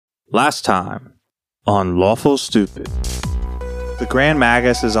Last time on Lawful Stupid. The Grand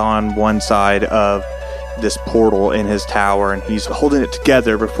Magus is on one side of this portal in his tower, and he's holding it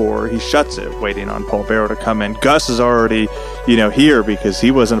together before he shuts it, waiting on Paul Barrow to come in. Gus is already, here because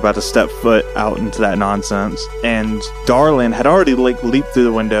he wasn't about to step foot out into that nonsense. And Darlin had already leaped through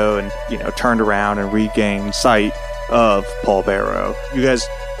the window and, turned around and regained sight of Paul Barrow. You guys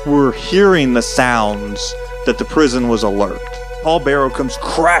were hearing the sounds that the prison was alert. Paul Barrow comes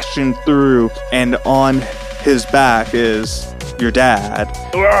crashing through, and on his back is your dad.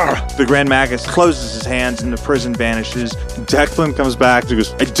 The Grand Magus closes his hands and the prison vanishes. Declan comes back and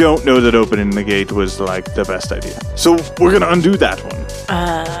goes, I don't know that opening the gate was the best idea. So we're going to undo that one.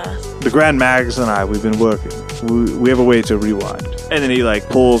 The Grand Magus and I, we've been working. We have a way to rewind. And then he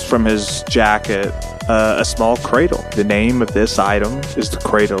pulls from his jacket a small cradle. The name of this item is the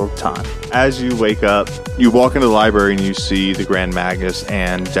Cradle of Time. As you wake up, you walk into the library and you see the Grand Magus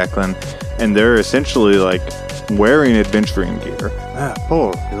and Declan, and they're essentially wearing adventuring gear.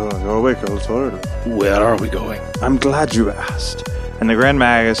 Paul, you're awake. I was already. Where are we going? I'm glad you asked. And the Grand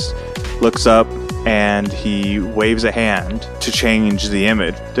Magus looks up and he waves a hand to change the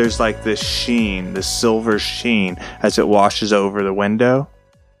image. There's this sheen, this silver sheen as it washes over the window.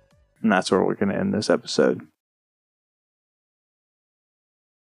 And that's where we're going to end this episode.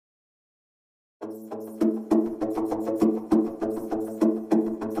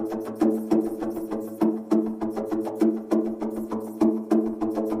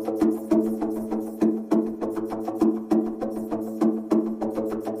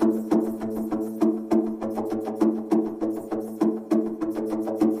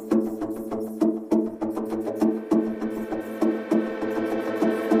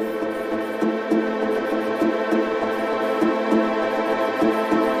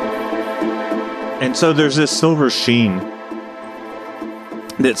 And so there's this silver sheen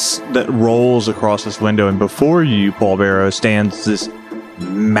that rolls across this window, and before you, Paul Barrow, stands this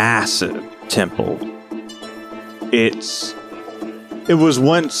massive temple. It was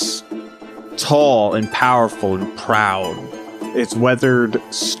once tall and powerful and proud. Its weathered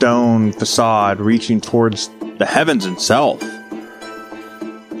stone facade reaching towards the heavens itself.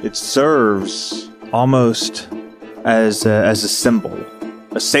 It serves almost as a symbol,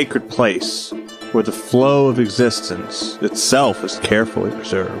 a sacred place where the flow of existence itself is carefully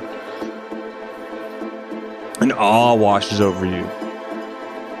preserved. And awe washes over you.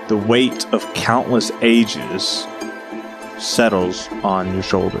 The weight of countless ages settles on your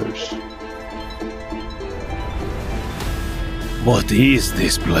shoulders. What is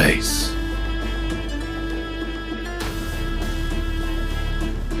this place?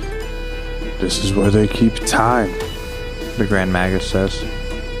 This is where they keep time, the Grand Magus says.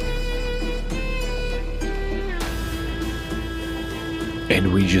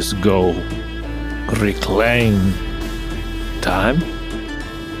 And we just go reclaim time?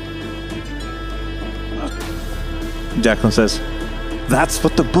 Declan says, that's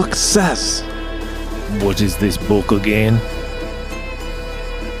what the book says. What is this book again?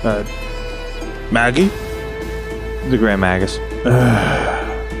 Maggie? The Grand Magus.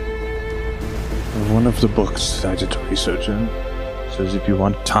 One of the books I did research in says if you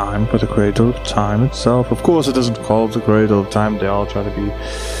want time for the Cradle of Time itself. Of course, it doesn't call it the Cradle of Time. They all try to be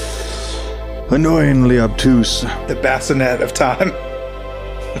annoyingly obtuse. The bassinet of time.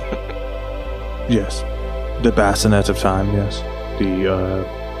 Yes. The bassinet of time, yes.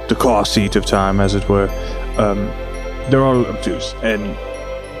 The car seat of time, as it were. They're all obtuse.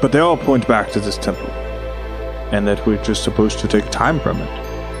 But they all point back to this temple. And that we're just supposed to take time from it.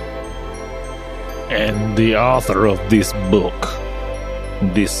 And the author of this book,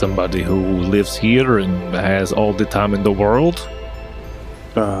 this somebody who lives here and has all the time in the world?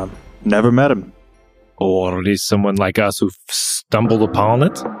 Never met him. Or is someone like us who stumbled upon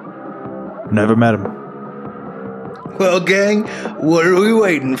it? Never met him. Well, gang, what are we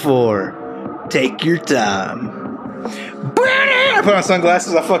waiting for? Take your time. I put on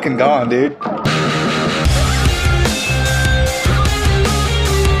sunglasses, I'm fucking gone, dude.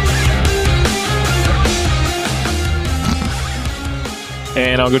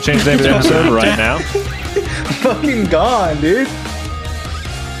 And I'll go change the name of the episode right now. Fucking gone, dude.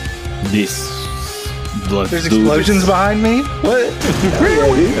 There's explosions behind me? What?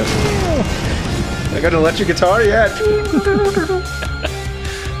 I got an electric guitar? Yeah.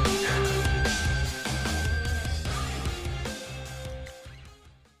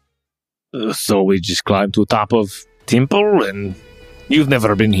 So we just climb to the top of temple, and you've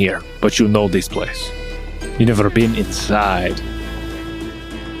never been here, but you know this place. You've never been inside.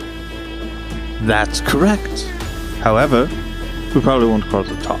 That's correct. However, We probably won't go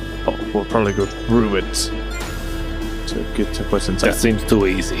to the top. We'll probably go through it to get to what's inside. That seems too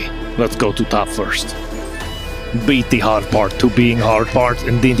easy. Let's go to top first. Beat the hard part to being hard part,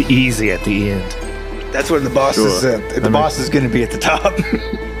 and then the easy at the end. That's when the boss is. The boss is going to be at the top.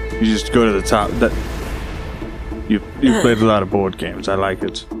 You just go to the top. You played a lot of board games. I like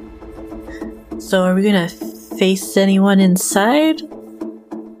it. So are we gonna face anyone inside?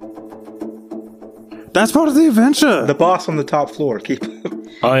 That's part of the adventure. The boss on the top floor. Keep.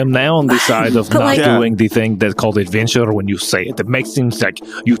 I am now on the side of But not like- doing the thing that's called adventure when you say it. It makes seems like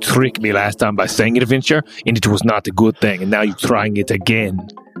you tricked me last time by saying adventure, and it was not a good thing, and now you're trying it again.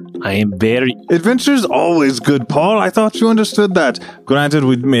 I am very... Adventure's always good, Paul. I thought you understood that. Granted,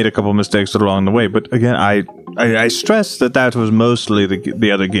 we made a couple mistakes along the way, but again, I stress that was mostly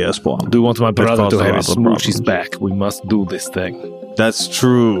the other gear spawn. I do want my brother caused to a have lot his of smoochies problems. back. We must do this thing. That's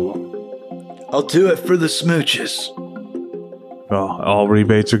true. I'll do it for the smooches. Well, all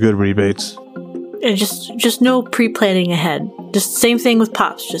rebates are good rebates. And just no pre-planning ahead. Just same thing with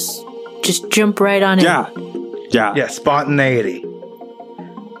Pops. Just jump right on in. Yeah. Yeah, spontaneity.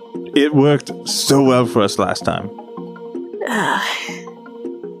 It worked so well for us last time.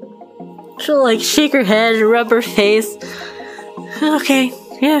 She'll like shake her head, rub her face. Okay,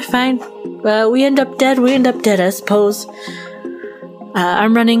 yeah, fine. We end up dead, I suppose.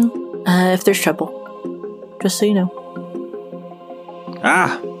 I'm running if there's trouble. Just so you know.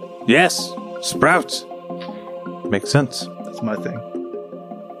 Ah, yes. Sprouts. Makes sense. That's my thing.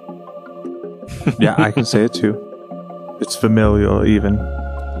 Yeah, I can say it too. It's familial, even.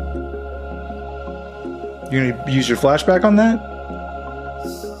 You gonna use your flashback on that?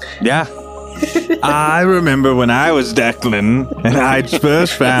 Yeah. I remember when I was Declan and I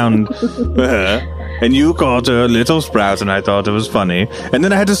first found her and you called her Little Sprout and I thought it was funny. And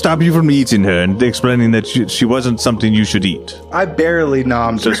then I had to stop you from eating her and explaining that she wasn't something you should eat. I barely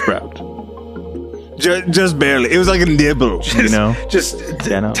nommed her. Just Sprout. Just barely. It was like a nibble, you know? Just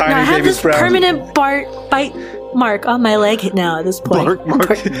Yeah, no. tiny Now, I have baby this Sprout. permanent bite mark on my leg now at this point.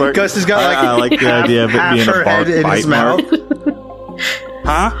 Bark. Gus has got like, I like the idea of it half being her a bark head in bite his mark.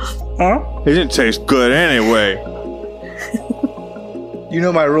 mouth. Huh? It didn't taste good anyway. You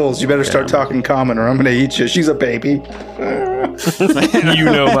know my rules. You better start talking common or I'm going to eat you. She's a baby. You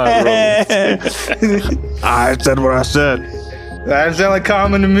know my rules. I said what I said. That doesn't sound like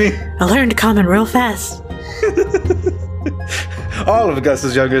common to me. I learned common real fast. All of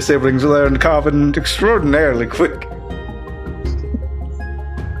Gus's younger siblings learned common extraordinarily quick.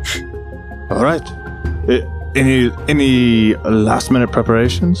 All right. Any last minute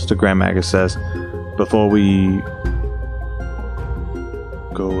preparations? The Grand Magus says before we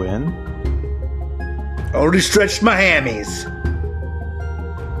go in. Already stretched my hammies.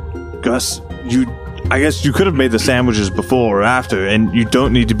 Gus, I guess you could have made the sandwiches before or after, and you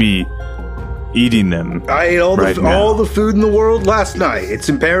don't need to be eating them. I ate all Right now. all the food in the world last night. It's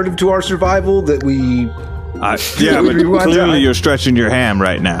imperative to our survival that we... Yeah, but We want to- clearly you're stretching your ham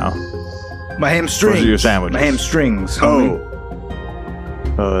right now. My hamstrings. Those are your sandwiches. My hamstrings. Oh,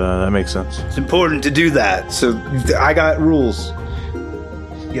 homie. that makes sense. It's important to do that. So I got rules.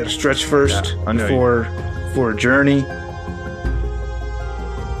 You gotta stretch first Yeah, I know before a journey.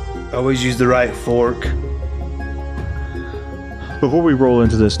 Always use the right fork. Before we roll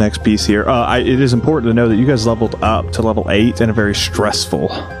into this next piece here, it is important to know that you guys leveled up to level 8 in a very stressful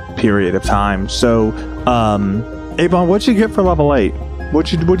period of time. So, Avon, what'd you get for level 8?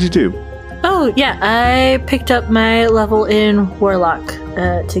 What'd you do? Oh, yeah, I picked up my level in Warlock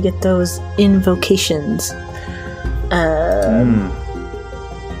to get those invocations.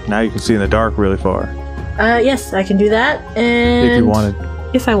 Now you can see in the dark really far. Yes, I can do that. And If you wanted.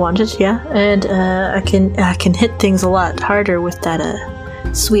 If I wanted, yeah. And I can hit things a lot harder with that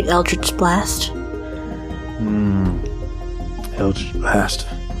sweet Eldritch Blast. Eldritch Blast.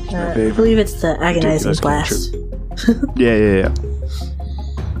 I believe it's the Agonizing Ridiculous Blast. Yeah.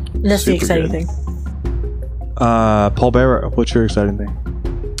 That's the Super exciting good. thing. Paul Bearer, what's your exciting thing?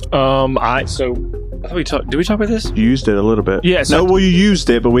 Did we talk about this? You used it a little bit. Yeah, so No, you used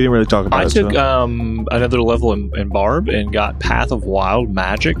it, but we didn't really talk about I it. took so. another level in Barb and got Path of Wild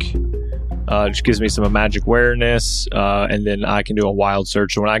Magic. Which gives me some magic awareness, and then I can do a wild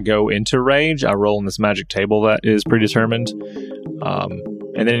search. So when I go into rage, I roll on this magic table that is predetermined.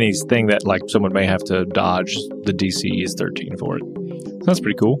 And then anything that like someone may have to dodge, the DC is 13 for it. So that's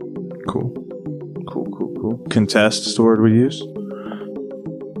pretty cool. Cool. Contest is the word we use.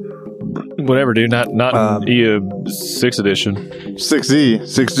 Whatever, dude. Not in 6th edition. 6E.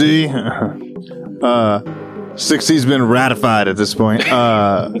 6E's been ratified at this point.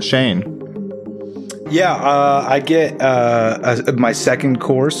 Shane. Yeah, I get my second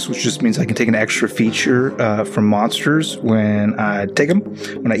course, which just means I can take an extra feature from monsters when I take them,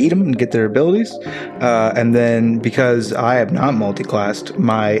 when I eat them and get their abilities. And then because I have not multi-classed,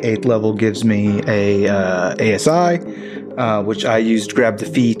 my 8th level gives me a ASI, which I use to grab the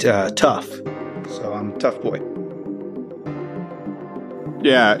feat tough. So I'm a tough boy.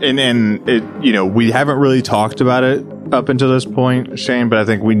 Yeah, and it, we haven't really talked about it up until this point, Shane, but I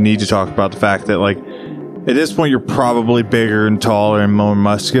think we need to talk about the fact that, like, at this point, you're probably bigger and taller and more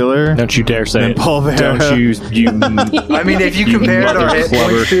muscular. Don't you dare say it. Paul Bearer. Don't you. I mean, if you compared our hit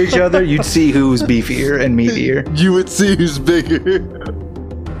points to each other, you'd see who's beefier and meatier. You would see who's bigger.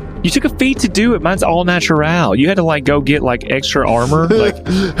 You took a feat to do it. Mine's all natural. You had to go get extra armor.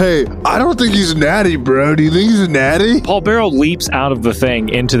 Hey, I don't think he's natty, bro. Do you think he's natty? Paul Bearer leaps out of the thing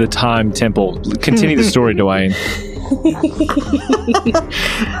into the time temple. Continue the story, Dwayne.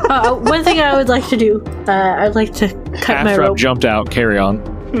 One thing I would like to do, I'd like to cut my After rope. I've jumped out, carry on.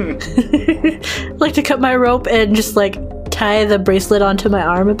 I'd like to cut my rope and just tie the bracelet onto my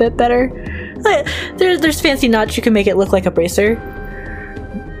arm a bit better. There's fancy knots you can make it look like a bracer.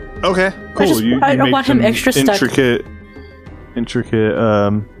 Okay, cool. I don't want him extra stuck. Intricate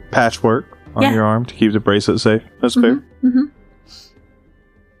patchwork on your arm to keep the bracelet safe. That's fair. Mm-hmm.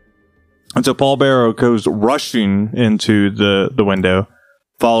 And so Paul Barrow goes rushing into the window,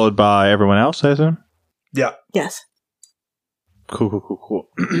 followed by everyone else, I assume? Yeah. Yes. Cool.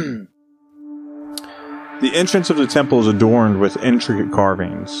 The entrance of the temple is adorned with intricate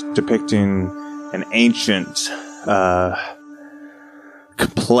carvings depicting an ancient,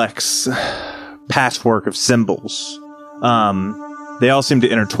 complex patchwork of symbols. They all seem to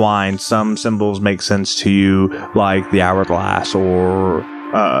intertwine. Some symbols make sense to you, like the hourglass or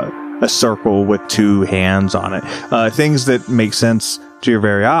a circle with 2 hands on it. Things that make sense to your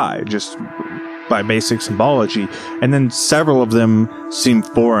very eye, just by basic symbology. And then several of them seem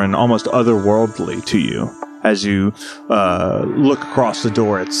foreign, almost otherworldly to you as you look across the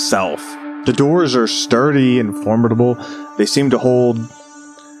door itself. The doors are sturdy and formidable. They seem to hold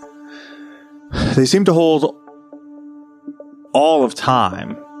all of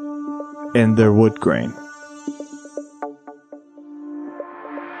time in their wood grain.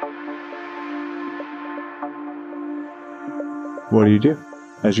 What do you do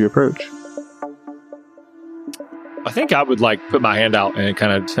as you approach? I think I would put my hand out and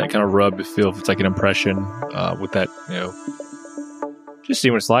kind of rub to feel if it's an impression with that, just see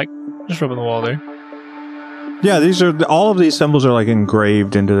what it's like. Just rubbing the wall there. Yeah, all of these symbols are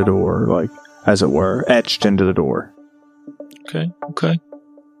engraved into the door, as it were, etched into the door. Okay.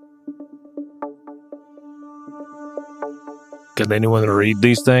 Can anyone read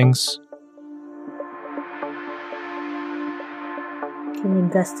these things? Can you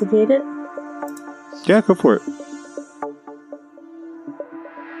investigate it? Yeah, go for it.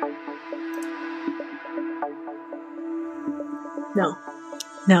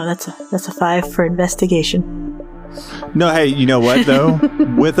 No, that's a 5 for investigation. No, hey, you know what though?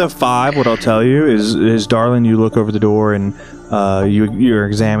 With a 5, what I'll tell you is, darling, you look over the door and you're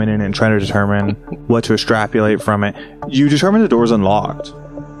examining and trying to determine what to extrapolate from it. You determine the door's unlocked.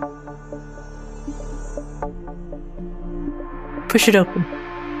 Push it open,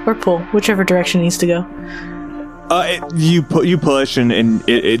 or pull, whichever direction it needs to go. You push, and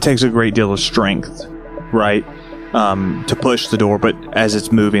it takes a great deal of strength, right, to push the door. But as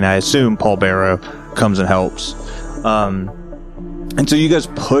it's moving, I assume Paul Barrow comes and helps. And so you guys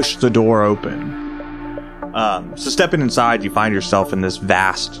push the door open. So stepping inside, you find yourself in this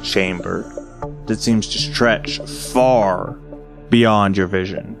vast chamber that seems to stretch far beyond your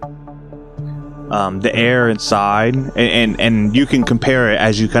vision. The air inside, and you can compare it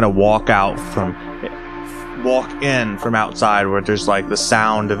as you kind of walk in from outside, where there's the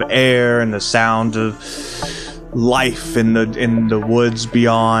sound of air and the sound of life in the woods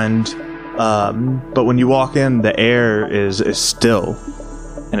beyond. But when you walk in, the air is still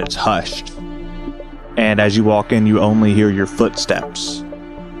and it's hushed. And as you walk in, you only hear your footsteps.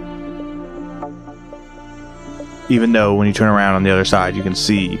 Even though when you turn around on the other side, you can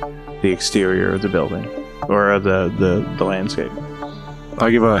see the exterior of the building or the landscape.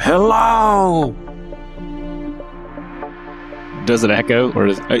 I give a hello. Does it echo,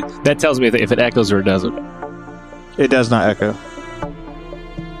 or that tells me if it echoes or it doesn't? It does not echo.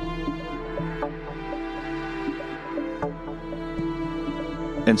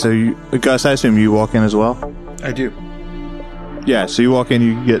 And so, Gus, I assume you walk in as well? I do. Yeah, so you walk in,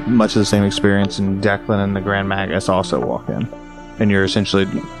 you get much of the same experience, and Declan and the Grand Magus also walk in. And you're essentially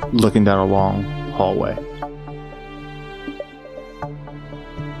looking down a long hallway.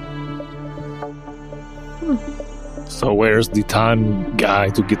 So where's the time guy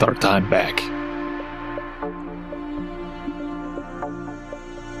to get our time back?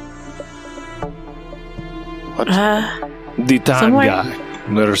 What? The time somewhere.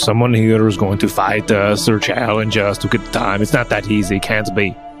 guy. There's someone here who's going to fight us or challenge us to get the time. It's not that easy. It can't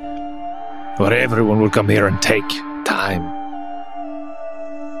be. But everyone will come here and take time.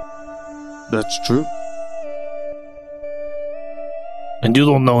 That's true. And you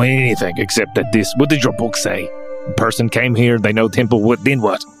don't know anything except that this... What did your book say? A person came here, they know Temple Wood, then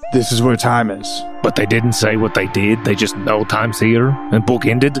what? This is where time is. But they didn't say what they did. They just know time's here and book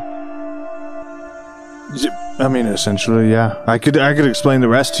ended. I mean, essentially, yeah. I could explain the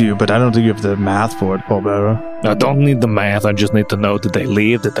rest to you, but I don't think you have the math for it, Paul Barrow. I don't need the math. I just need to know, did they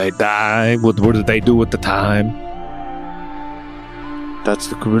live? Did they die? What did they do at the time?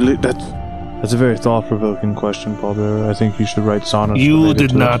 That's a very thought-provoking question, Paul Barrow. I think you should write sonnets. You related did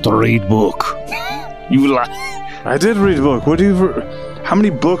to not read book. You lie. I did read a book. What do you... How many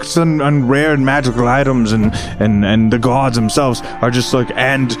books on rare and magical items and the gods themselves are just like,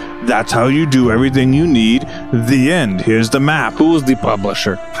 and that's how you do everything you need. The end. Here's the map. Who's the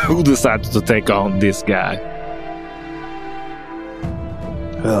publisher? Who decided to take on this guy?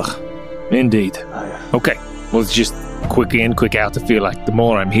 Ugh. Indeed. Okay, well, it's just quick in, quick out to feel like the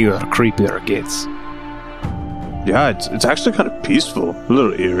more I'm here, the creepier it gets. Yeah, it's actually kind of peaceful. A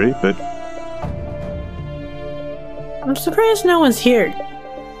little eerie, but... I'm surprised no one's here.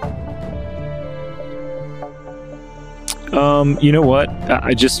 You know what?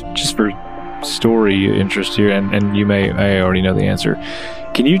 I just for story interest here, and I already know the answer.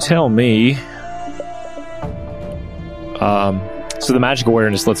 Can you tell me? So the magic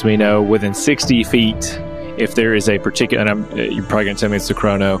awareness lets me know within 60 feet if there is a particular, and you're probably going to tell me it's the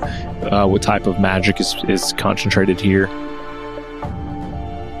chrono. What type of magic is concentrated here?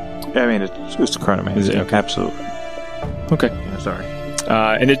 I mean, it's chronomancy. Is it? Okay. Absolutely. Okay. Yeah, sorry.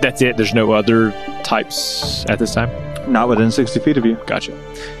 And that's it. There's no other types at this time. Not within 60 feet of you. Gotcha.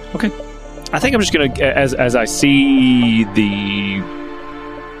 Okay. I think I'm just gonna, as I see the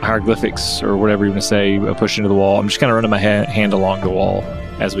hieroglyphics or whatever you want to say pushed into the wall, I'm just kind of running my hand along the wall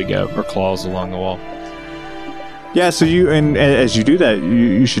as we go, or claws along the wall. Yeah, so as you do that,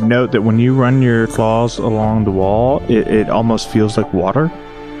 you should note that when you run your claws along the wall, it almost feels like water.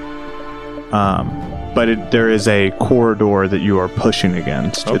 But there is a corridor that you are pushing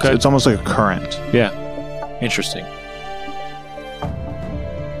against. Okay. It's almost like a current. Yeah. Interesting.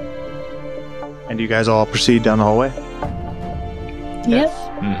 And you guys all proceed down the hallway? Yep.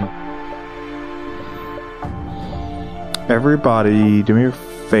 Mm-hmm. Everybody, do me a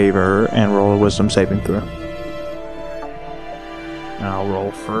favor and roll a wisdom saving throw. And I'll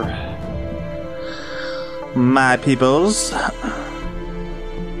roll for my peoples.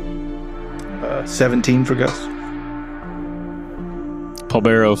 17 for Gus. Paul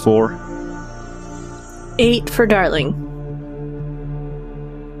Barrow 4. 8 for Darling.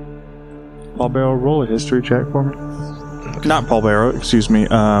 Paul Barrow, roll a history check for me. Not Paul Barrow, excuse me.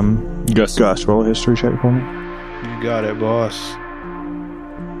 Gus, roll a history check for me. You got it, boss.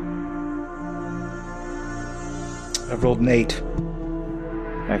 I've rolled an 8.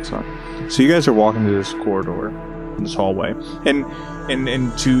 Excellent. So you guys are walking to this corridor, this hallway, and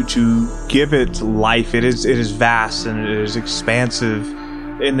to give it life, it is vast and it is expansive,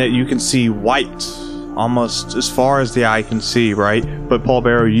 in that you can see white almost as far as the eye can see, right? But Paul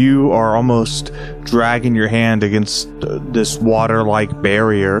Barrow, you are almost dragging your hand against this water-like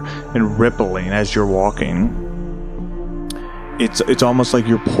barrier and rippling as you're walking. It's almost like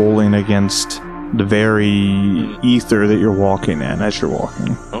you're pulling against the very ether that you're walking in as you're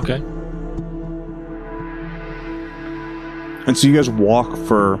walking. Okay. And so you guys walk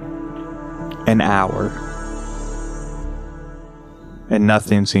for an hour. And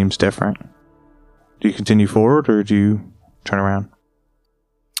nothing seems different. Do you continue forward or do you turn around?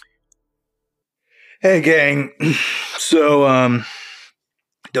 Hey, gang. So,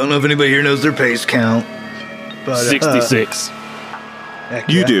 don't know if anybody here knows their pace count, but 66. heck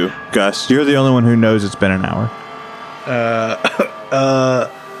You yeah. do, Gus. You're the only one who knows it's been an hour.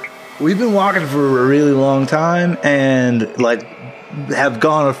 We've been walking for a really long time and have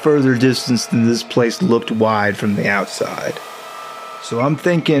gone a further distance than this place looked wide from the outside. So I'm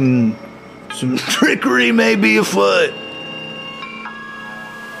thinking some trickery may be afoot.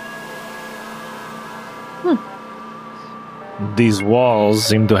 These walls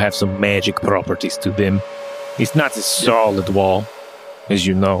seem to have some magic properties to them. It's not a solid wall, as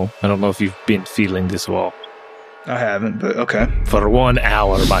you know. I don't know if you've been feeling this wall. I haven't, but okay. For 1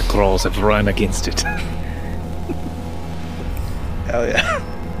 hour, my claws have run against it. Hell yeah.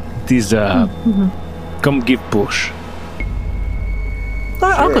 These, come give push.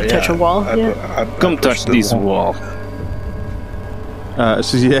 I'll go touch a wall. Come touch this wall.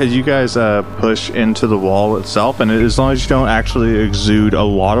 So yeah, you guys push into the wall itself, and as long as you don't actually exude a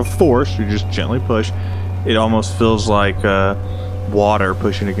lot of force, you just gently push. It almost feels like water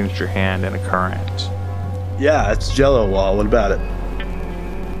pushing against your hand in a current. Yeah, it's Jello wall. What about it?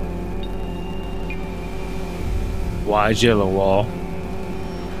 Why Jello wall?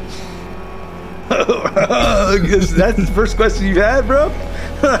 That's the first question you've had, bro?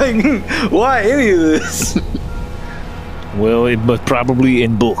 Like, why any of this? Well, it but probably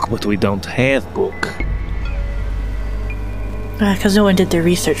in book, but we don't have book. Because no one did their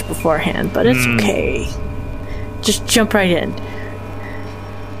research beforehand, but it's okay. Just jump right in.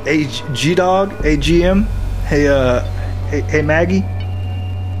 Hey, G-Dog? Hey, GM? Hey, Maggie?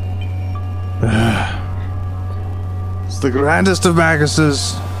 It's the grandest of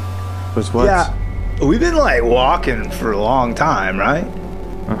Maguses. But what? Yeah, we've been, like, walking for a long time, right?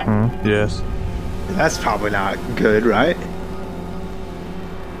 Yes. That's probably not good, right?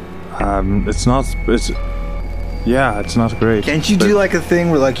 It's not. It's not great. Can't you do like a thing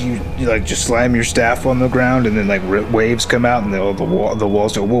where like you like just slam your staff on the ground and then like waves come out and the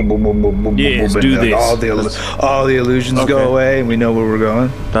walls go boom boom boom boom boom Yes, boom, do and this. all the illusions Okay. go away and we know where we're going.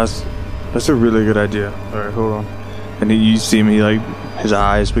 That's a really good idea. All right, hold on. And you see him. He like his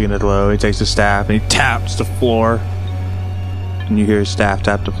eyes begin to glow. He takes his staff and he taps the floor. And you hear his staff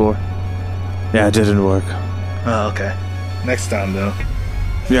tap the floor. Yeah, it didn't work. Oh, okay. Next time though.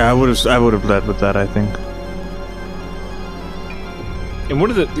 Yeah, I would have led with that, I think. And what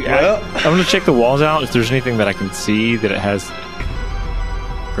are the? I'm gonna check the walls out if there's anything that I can see that it has.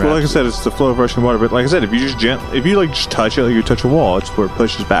 Well, like I said, it's the flow of rushing water. But like I said, if you just just touch it like you touch a wall, it's where it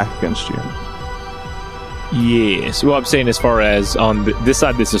pushes back against you. Yes. Well, I'm saying as far as on this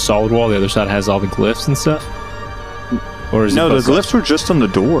side, this is a solid wall. The other side has all the glyphs and stuff. Or is No, it the both glyphs sides? were just on the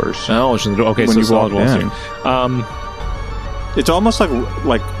doors. Oh, it's on the door. Okay, When so you solid walked walls in. here. It's almost like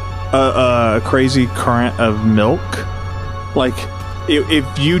a crazy current of milk. Like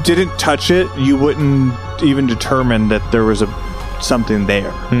if you didn't touch it, you wouldn't even determine that there was something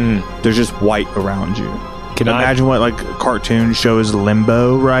there. There's just white around you. Can I imagine what like a cartoon show is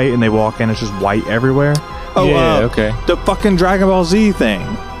Limbo, right? And they walk in, it's just white everywhere. Oh, Yeah, okay. The fucking Dragon Ball Z thing.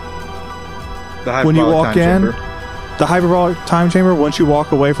 When you walk in, the hyperbolic time chamber. Once you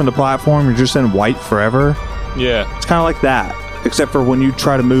walk away from the platform, you're just in white forever. Yeah. It's kind of like that, except for when you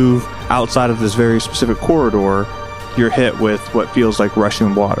try to move outside of this very specific corridor, you're hit with what feels like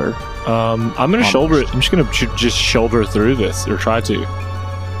rushing water. I'm gonna shoulder it. I'm just gonna just shoulder through this, or try to.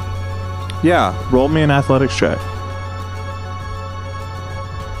 Yeah, roll me an athletics check.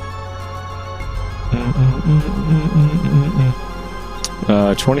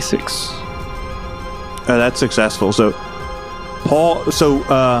 26. That's successful. So,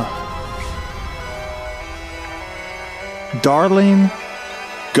 Darling,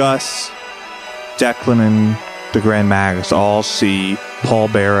 Gus, Declan, and the Grand Magus all see Paul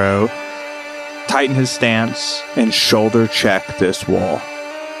Barrow tighten his stance and shoulder check this wall.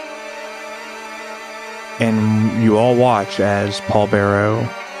 And you all watch as Paul Barrow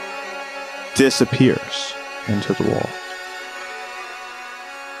disappears into the wall.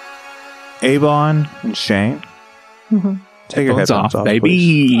 Avon and Shane, take your headphones off,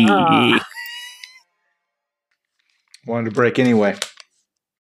 baby. please. Wanted to break anyway.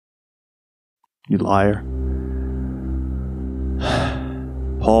 You liar.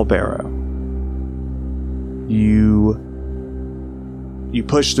 Paul Barrow. You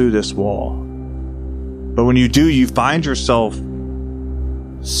push through this wall. But when you do, you find yourself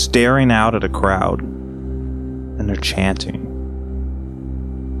staring out at a crowd. And they're chanting.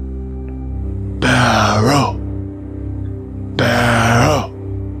 Barrow! Barrow!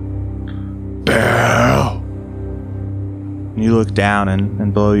 Barrow! And you look down,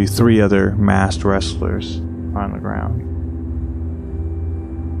 and below you, 3 other masked wrestlers are on the ground.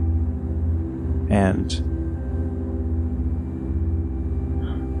 And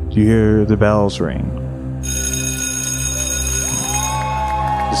you hear the bells ring.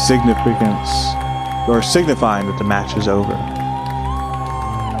 The significance, or signifying that the match is over.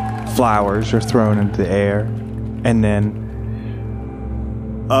 Flowers are thrown into the air, and then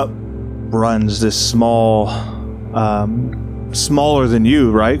up runs this smaller than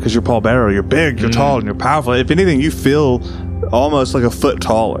you, right? Because you're Paul Barrow, you're big, you're tall, and you're powerful. If anything, you feel almost like a foot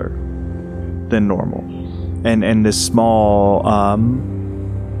taller than normal. And this small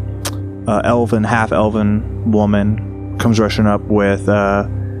half elven woman comes rushing up with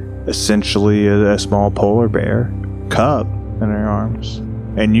essentially a small polar bear cub in her arms.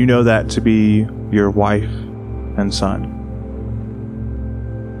 And you know that to be your wife and son.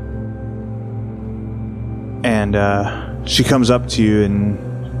 And she comes up to you, and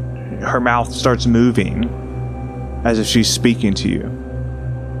her mouth starts moving as if she's speaking to you.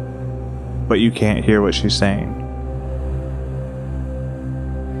 But you can't hear what she's saying.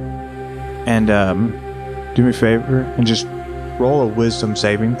 And do me a favor and just roll a wisdom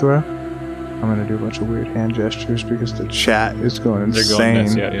saving throw. I'm going to do a bunch of weird hand gestures because the chat is going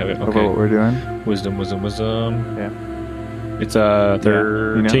insane Okay. over what we're doing. Wisdom. Yeah. It's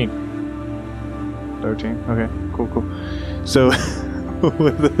 13. You know? 13? Okay, cool. So,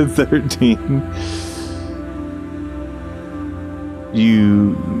 with the 13,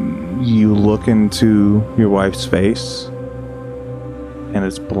 you look into your wife's face, and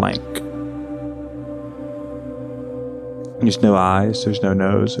it's blank. There's no eyes, there's no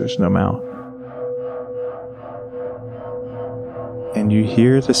nose, there's no mouth. And you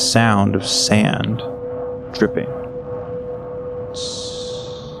hear the sound of sand dripping.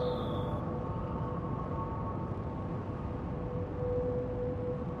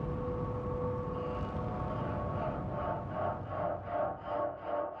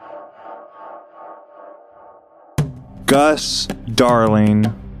 Gus, Darling,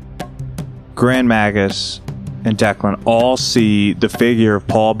 Grand Magus, and Declan all see the figure of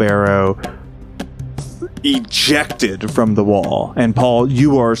Paul Barrow ejected from the wall. And Paul,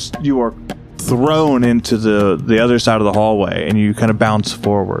 you are thrown into the other side of the hallway, and you kind of bounce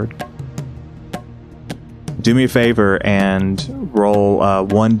forward. Do me a favor and roll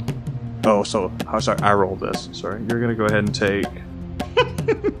one. Oh, so sorry, I rolled this. Sorry, you're gonna go ahead and take.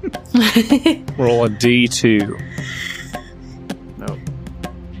 Roll a D2. No.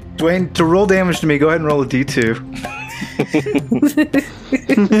 Dwayne, to roll damage to me, go ahead and roll a D2.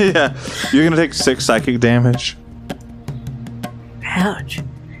 Yeah, you're gonna take 6 psychic damage. Ouch.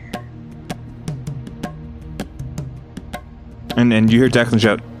 And you hear Declan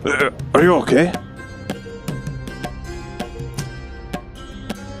shout, "Are you okay?"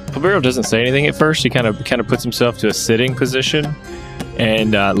 Palbero doesn't say anything at first. He kind of puts himself to a sitting position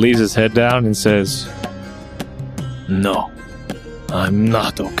and leaves his head down and says, "No, I'm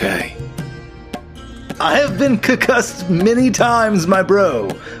not okay." I have been concussed many times, my bro.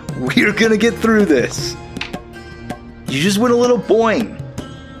 We're gonna get through this. You just went a little boing.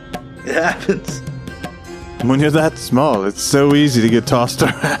 It happens. When you're that small, it's so easy to get tossed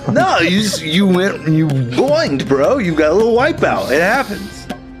around. No, you boinged, bro. You got a little wipeout. It happens.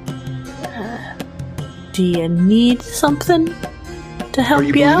 Do you need something to help Are you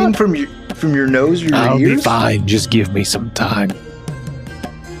you bleeding out? from your nose or your I'll ears? be fine. Just give me some time.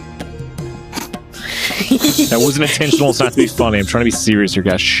 That wasn't intentional. It's not to be funny. I'm trying to be serious here,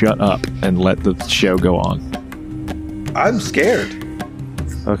 guys. Shut up and let the show go on. I'm scared.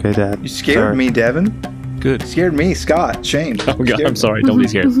 Okay, Dad. You scared Sorry. me, Devin. Good. You scared me, Scott, Shane. Oh, God. Scared I'm sorry. Don't be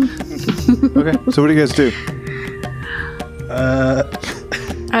scared. Okay, so what do you guys do?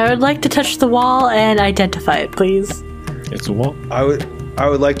 I would like to touch the wall and identify it, please. It's a wall. I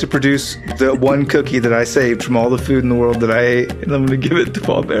would like to produce the one cookie that I saved from all the food in the world that I ate, and I'm going to give it to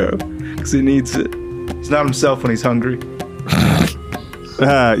Paul Barrow because he needs it. He's not himself when he's hungry.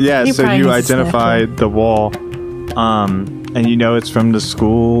 Yeah, He so probably you needs to snack identified the wall, and you know it's from the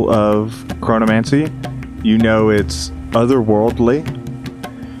school of chronomancy. You know it's otherworldly.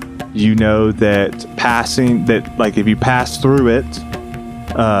 You know that if you pass through it,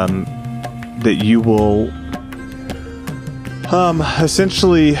 that you will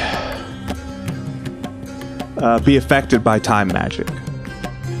essentially be affected by time magic.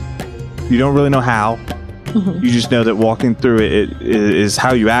 You don't really know how. You just know that walking through it is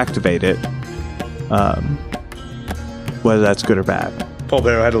how you activate it, whether that's good or bad. Paul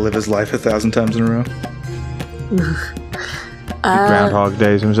Barrow had to live his life 1,000 times in a row. Groundhog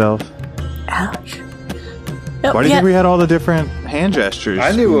Days himself. Ouch. Why do you think we had all the different hand gestures?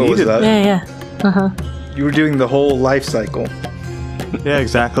 I knew We what was needed- up. Yeah. You were doing the whole life cycle. Yeah,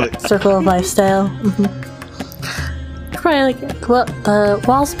 exactly. Circle of lifestyle. Probably like, well, the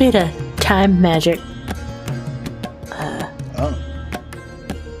wall's made of time magic.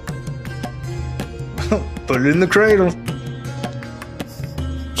 Put it in the cradle.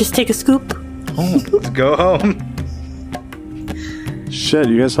 Just take a scoop. Let's go home. Shit,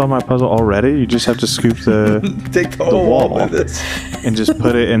 you guys saw my puzzle already? You just have to scoop the Take the whole wall. wall with this. and just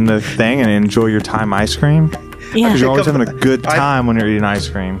put it in the thing and enjoy your time ice cream. Yeah. Because you're always Pick up- having a good time when you're eating ice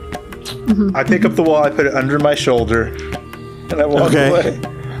cream. I pick up the wall, I put it under my shoulder, and I walk Okay. away.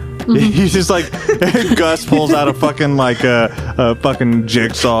 You just like Gus pulls out a fucking a fucking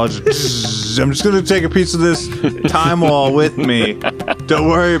jigsaw. Just, I'm just gonna take a piece of this time wall with me. Don't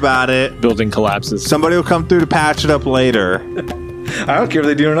worry about it. Building collapses. Somebody will come through to patch it up later. I don't care if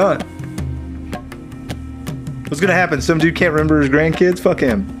they do or not. What's gonna happen? Some dude can't remember his grandkids? Fuck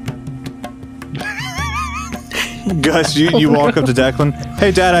him. Gus, you walk up to Declan.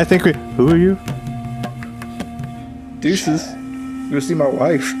 Hey, Dad, I think we... Who are you? Deuces. Go see my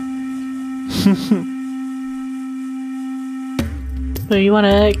wife. So you want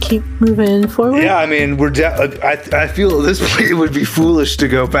to keep moving forward? Yeah, I mean, I feel at this point it would be foolish to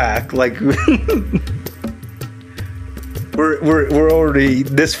go back. Like, we're already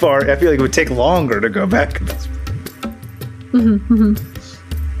this far. I feel like it would take longer to go back.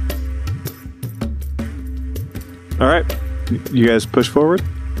 All right. You guys push forward?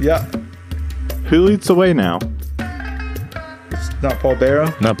 Yeah. Who leads the way now? It's not Paul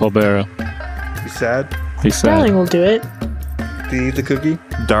Barrow. Not Paul Barrow. He's sad. He's sad. Darling will do it. Did he eat the cookie?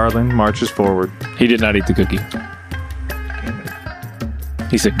 Darling marches forward. He did not eat the cookie.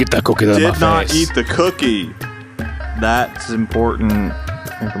 He said, "Get that cookie out of my face." Did not eat the cookie. That's important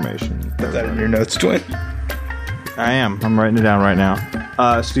information. Put that in your notes, Dwayne. I am. I'm writing it down right now.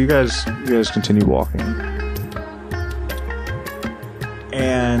 So you guys continue walking.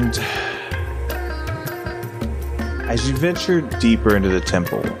 And as you venture deeper into the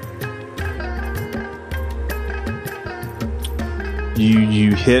temple,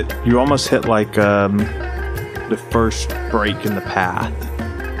 you almost hit like the first break in the path.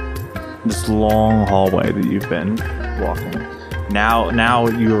 This long hallway that you've been walking. Now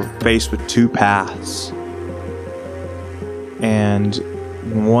you're faced with two paths. And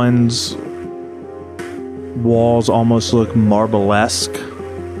one's walls almost look marble-esque,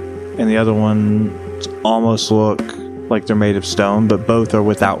 and the other one almost look like they're made of stone, but both are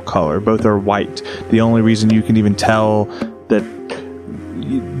without color. Both are white. The only reason you can even tell that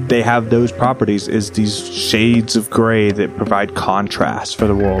they have those properties is these shades of gray that provide contrast for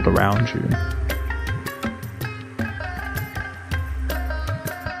the world around you.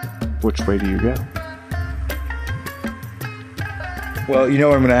 Which way do you go? Well, you know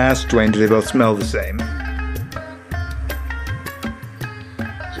what I'm going to ask, Dwayne. Do they both smell the same?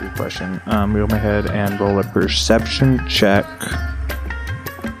 That's a good question. Go ahead and roll a perception check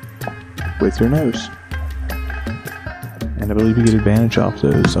with your nose. And I believe you get advantage off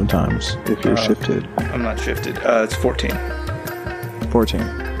those sometimes if you're shifted. I'm not shifted. It's 14. 14.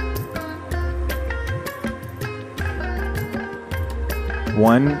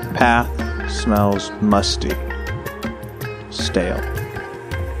 One path smells musty, stale.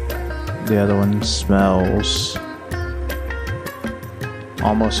 The other one smells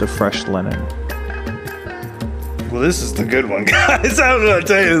almost a fresh linen. Well, this is the good one, guys. I don't know how to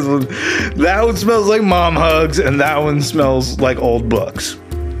tell you this one. That one smells like mom hugs, and that one smells like old books.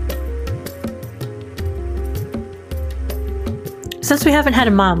 Since we haven't had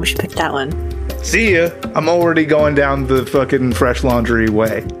a mom, we should pick that one. See ya. I'm already going down the fucking fresh laundry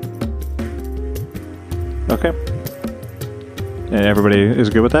way. Okay. And everybody is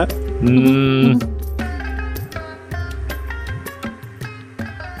good with that?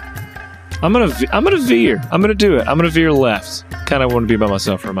 I'm gonna veer. I'm gonna do it. I'm gonna veer left. Kind of want to be by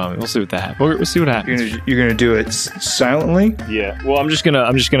myself for a moment. We'll see what that happens. We'll see what happens. You're gonna do it silently? Yeah. Well, I'm just gonna.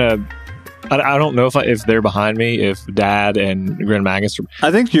 I don't know if they're behind me. If Dad and Grand Magus are. I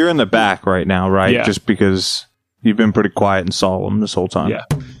think you're in the back right now, right? Yeah. Just because you've been pretty quiet and solemn this whole time. Yeah.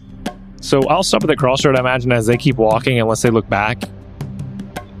 So I'll stop at the crossroad. I imagine as they keep walking, unless they look back.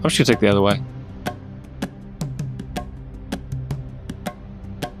 I'm just gonna take the other way.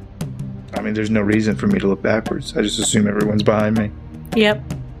 I mean, there's no reason for me to look backwards. I just assume everyone's behind me. Yep.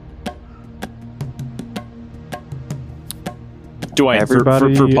 Dwayne, for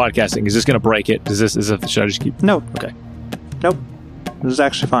Everybody- podcasting, is this gonna break it? Should I just keep? No. Okay. Nope. This is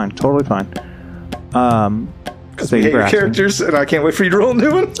actually fine. Totally fine. Because we hate your characters, and I can't wait for you to roll a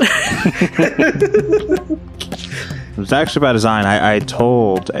new one. It was actually by design. I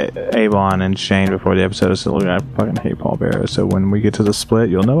told Avon and Shane before the episode, I said, look, I fucking hate Paul Barrow. So when we get to the split,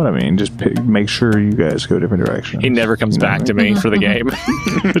 you'll know what I mean. Just make sure you guys go different directions. He never comes back to me for the game.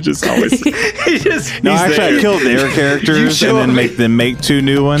 Just always. No, actually, I killed their characters and then make them make two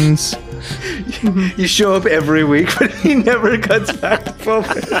new ones. You show up every week, but he never cuts back to Paul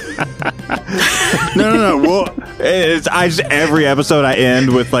Barrow. No. Well, every episode I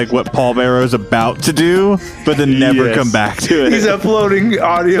end with like what Paul Barrow is about to do, but then never come back to it. He's uploading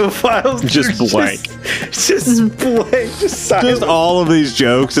audio files. Just blank. Just blank. Just silent. Just all of these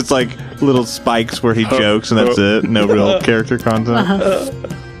jokes. It's like little spikes where he jokes, and that's it. No real character content.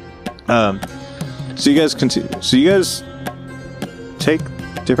 So you guys continue. So you guys take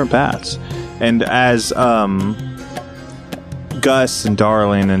different paths, and as Gus and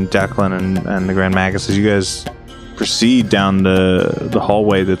Darling and Declan and the Grand Magus, as you guys proceed down the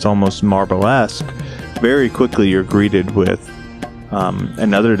hallway that's almost marble-esque, very quickly you're greeted with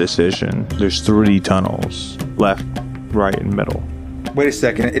another decision. There's 3 tunnels, left, right, and middle. Wait a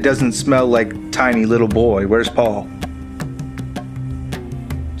second. It doesn't smell like tiny little boy. Where's Paul?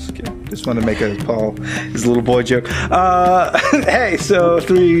 Just want to make a Paul, his little boy joke. Hey, so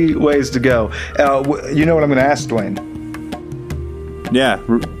 3 ways to go. You know what I'm going to ask, Dwayne? Yeah,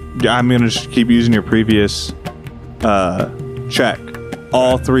 I'm going to just keep using your previous check.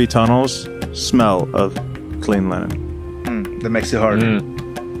 All 3 tunnels smell of clean linen. That makes it harder.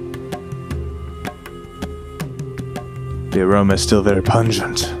 The aroma is still very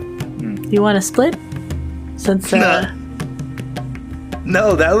pungent. You want to split? Since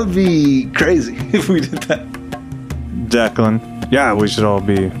No, that would be crazy if we did that. Declan, yeah, we should all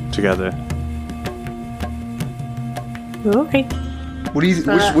be together. Okay. What do you?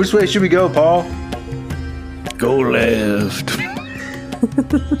 Which way should we go, Paul? Go left.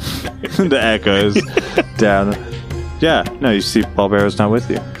 The echoes down. Yeah, no, you see Paul Barrow's not with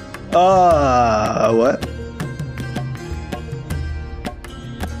you. What?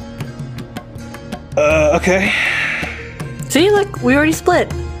 Okay. See, look, we already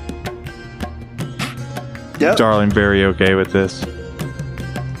split. Yep. Darling, very okay with this.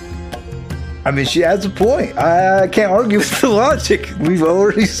 I mean, she has a point. I can't argue with the logic. We've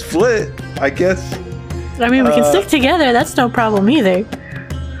already split, I guess. I mean, we can stick together. That's no problem either.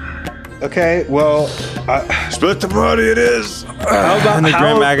 Okay, well... Split the party it is! And the how-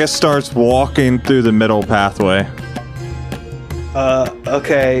 Grand Magus starts walking through the middle pathway.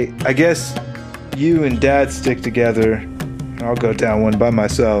 Okay, I guess you and Dad stick together. I'll go down one by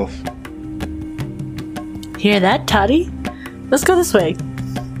myself. Hear that, Toddy? Let's go this way.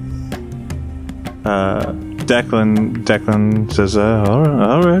 Declan says,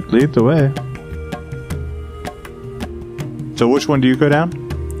 all right, lead the way. So which one do you go down?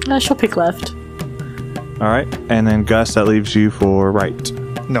 She'll pick left. All right, and then Gus, that leaves you for right.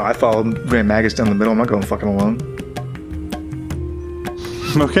 No, I follow Grand Magus down the middle. I'm not going fucking alone.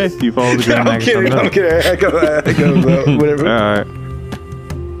 Okay, you follow the Grand Magus down the middle. I'm kidding. I go whatever. All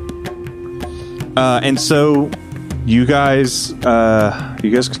right. And so you guys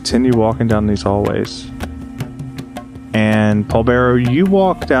continue walking down these hallways. And Paul Barrow, you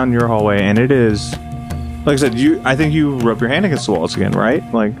walk down your hallway, and it is, like I said, I think you rub your hand against the walls again, right?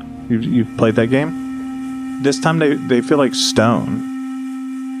 Like you've played that game. This time they feel like stone.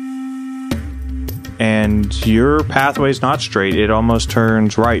 And your pathway's not straight. It almost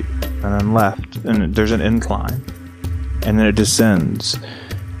turns right and then left, and there's an incline, and then it descends.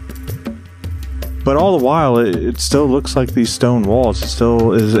 But all the while, it still looks like these stone walls.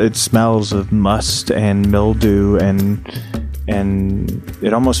 It smells of must and mildew, and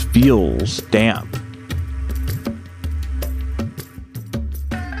it almost feels damp.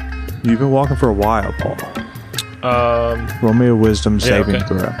 You've been walking for a while, Paul. Roll me a wisdom saving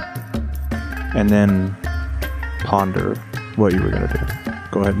throw. And then ponder what you were going to do.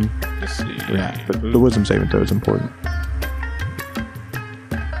 Go ahead and react. But the wisdom saving throw is important.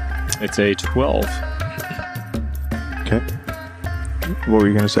 It's a 12. Okay. What were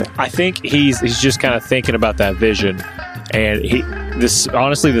you going to say? I think he's just kind of thinking about that vision, and the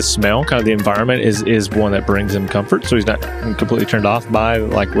smell, kind of the environment is one that brings him comfort. So he's not completely turned off by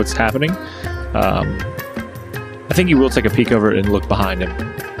like what's happening. I think he will take a peek over it and look behind him,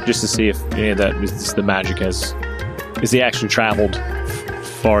 just to see if any of that is the magic has he actually traveled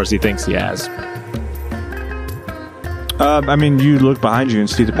far as he thinks he has. I mean, you look behind you and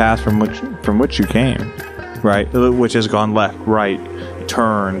see the path from which you came, right? Which has gone left, right,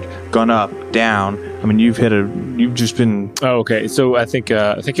 turned, gone up, down. I mean, you've just been. Oh, okay. So I think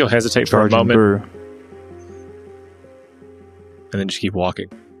he'll hesitate for a moment, through. And then just keep walking.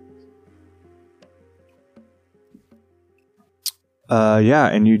 Yeah,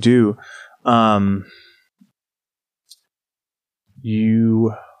 and you do.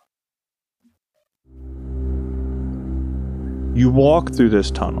 You walk through this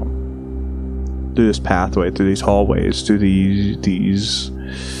tunnel, through this pathway, through these hallways, through these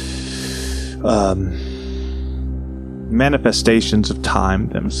manifestations of time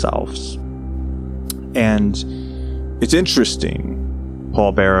themselves. And it's interesting,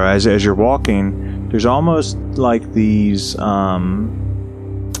 Paul Barrow, as you're walking, there's almost like these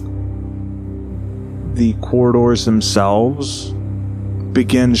the corridors themselves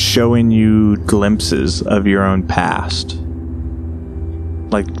begin showing you glimpses of your own past,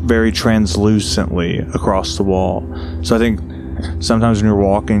 like very translucently across the wall. So I think sometimes when you're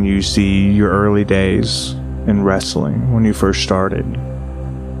walking, you see your early days in wrestling when you first started.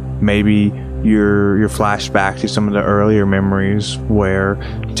 Maybe you're flashed back to some of the earlier memories where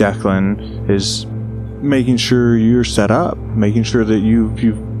Declan is making sure you're set up, making sure that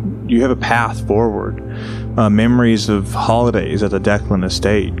you have a path forward. Memories of holidays at the Declan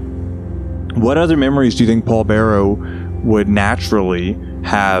estate. What other memories do you think Paul Barrow would naturally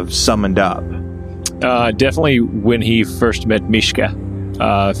have summoned up? Definitely when he first met Mishka.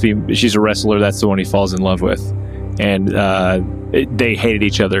 She's a wrestler. That's the one he falls in love with. And they hated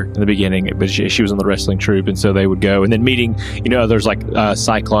each other in the beginning, but she was on the wrestling troupe, and so they would go. And then meeting, there's like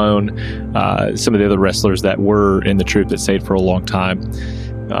Cyclone, some of the other wrestlers that were in the troupe that stayed for a long time.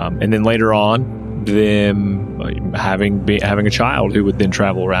 And then later on, them having a child who would then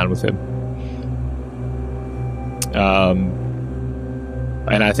travel around with him.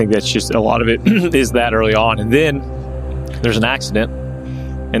 And I think that's just a lot of it is that early on. And then there's an accident,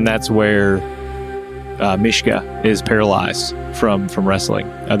 and that's where Mishka is paralyzed from wrestling.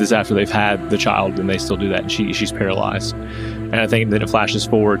 This is after they've had the child, and they still do that, and she's paralyzed. And I think then it flashes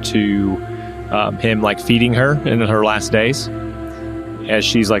forward to him like feeding her in her last days as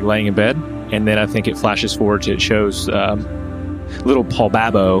she's like laying in bed. And then I think it flashes forward to, it shows little Paul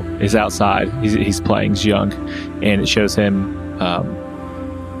Babbo is outside. He's playing, he's young, and it shows him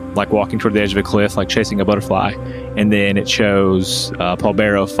like walking toward the edge of a cliff, like chasing a butterfly. And then it shows Paul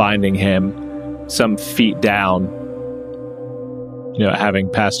Barrow finding him some feet down, having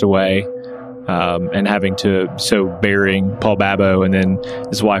passed away, and burying Paul Babbo, and then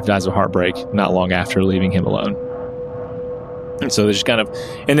his wife dies of heartbreak not long after, leaving him alone. And so there's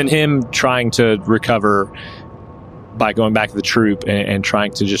and then him trying to recover by going back to the troupe and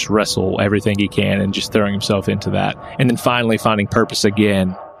trying to just wrestle everything he can and just throwing himself into that. And then finally finding purpose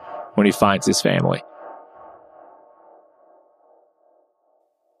again when he finds his family.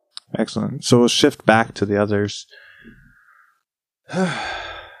 Excellent. So we'll shift back to the others.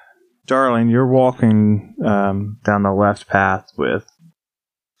 Darling, you're walking down the left path with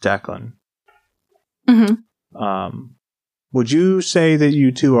Declan. Mm-hmm. Would you say that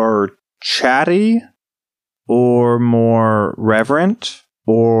you two are chatty, or more reverent,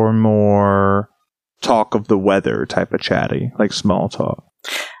 or more talk of the weather type of chatty, like small talk?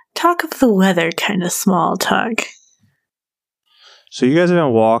 Talk of the weather kind of small talk. So you guys have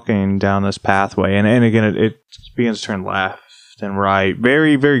been walking down this pathway, and again, it begins to turn left and right.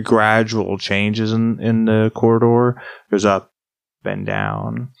 Very, very gradual changes in the corridor. It goes up and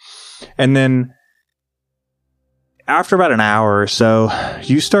down. And then after about an hour or so,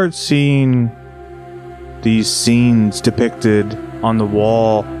 you start seeing these scenes depicted on the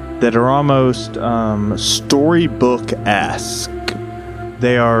wall that are almost storybook-esque.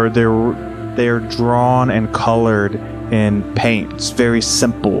 They're drawn and colored in paints, very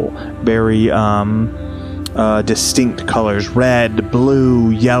simple, very distinct colors: red, blue,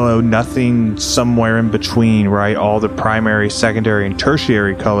 yellow, nothing somewhere in between, right? All the primary, secondary, and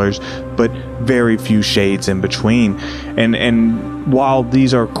tertiary colors, but very few shades in between. And while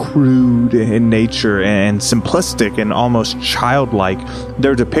these are crude in nature and simplistic and almost childlike,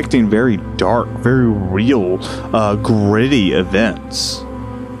 they're depicting very dark, very real, gritty events.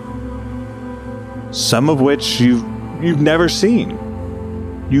 Some of which you've never seen.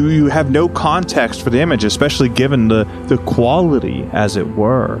 You have no context for the image, especially given the quality, as it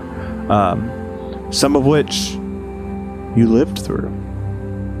were. Some of which you lived through.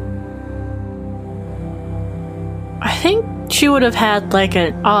 I think she would have had like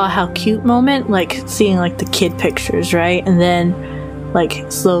an how cute moment, like seeing like the kid pictures, right? And then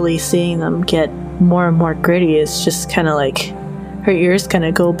like slowly seeing them get more and more gritty. It's just kind of like her ears kind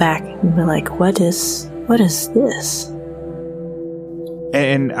of go back and be like, what is this?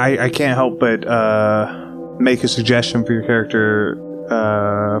 And I can't help but make a suggestion for your character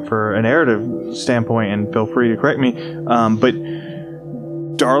for a narrative standpoint, and feel free to correct me. But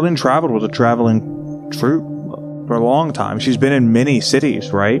Darlin traveled with a traveling troupe for a long time. She's been in many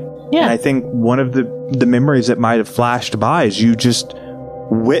cities, right? Yeah. And I think one of the memories that might have flashed by is you just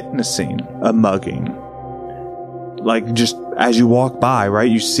witnessing a mugging. Like, just as you walk by, right?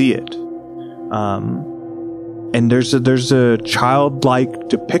 You see it. And there's a childlike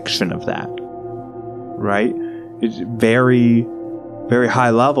depiction of that, right? It's very, very high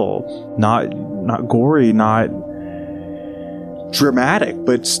level, not gory, not dramatic,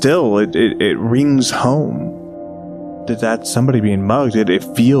 but still, it rings home that's somebody being mugged. It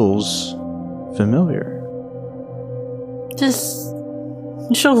feels familiar.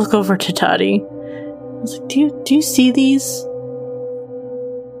 She'll look over to Toddy. I was like, do you see these?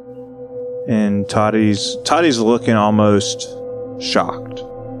 And Toddy's looking almost shocked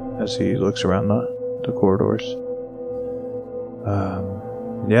as he looks around the corridors.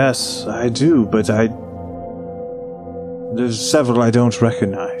 Yes, I do, but There's several I don't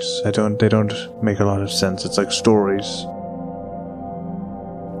recognize. They don't make a lot of sense. It's like stories.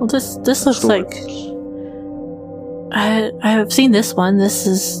 Well, this looks like... I have seen this one. This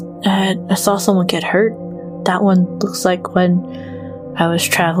is... I saw someone get hurt. That one looks like when I was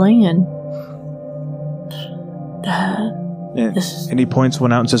traveling and... and he points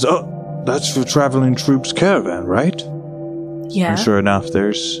one out and says, "Oh, that's the traveling troops caravan, right?" Yeah. And sure enough,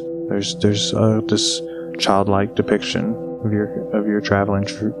 there's this childlike depiction of your traveling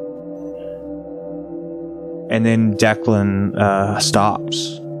troop. And then Declan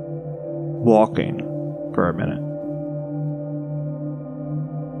stops walking for a minute.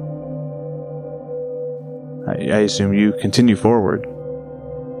 I assume you continue forward.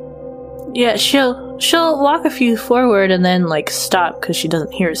 Yeah, she'll walk a few forward and then like stop because she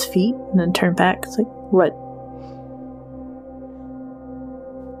doesn't hear his feet, and then turn back. It's like, what?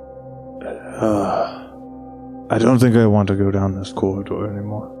 I don't think I want to go down this corridor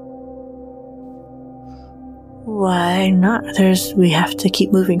anymore. Why not? We have to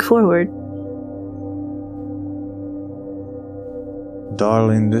keep moving forward.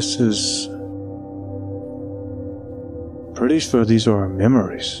 Darling, this is... Pretty sure these are our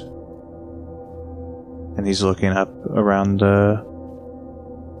memories. And he's looking up around the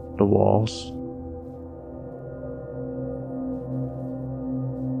walls.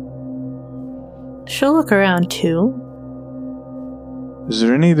 She'll look around too. Is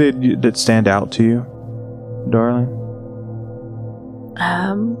there any that stand out to you, darling?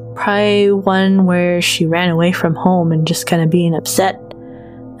 Probably one where she ran away from home and just kind of being upset.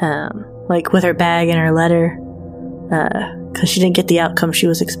 Like with her bag and her letter. Because she didn't get the outcome she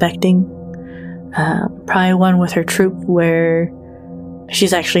was expecting. Probably one with her troop where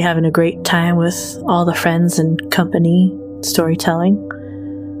she's actually having a great time with all the friends and company storytelling.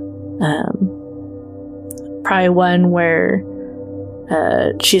 Probably one where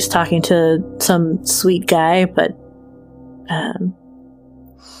she's talking to some sweet guy, but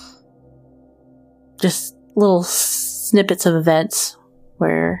just little snippets of events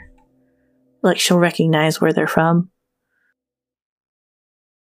where like she'll recognize where they're from.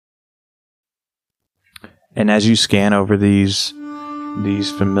 And as you scan over these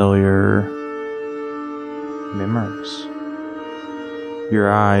familiar memories,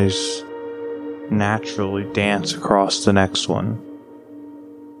 your eyes naturally dance across the next one.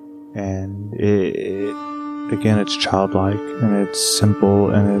 And again, it's childlike, and it's simple,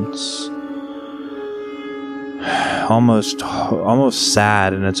 and it's almost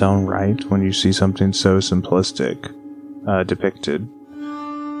sad in its own right when you see something so simplistic depicted.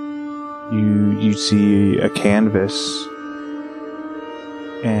 You see a canvas,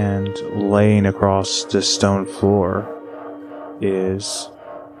 and laying across the stone floor is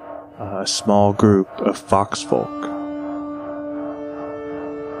a small group of foxfolk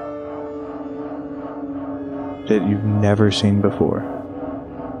that you've never seen before.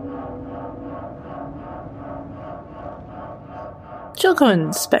 She'll go and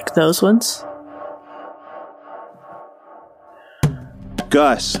inspect those ones.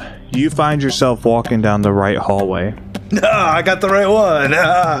 Gus, you find yourself walking down the right hallway. I got the right one.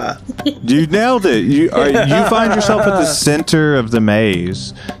 You nailed it. You find yourself at the center of the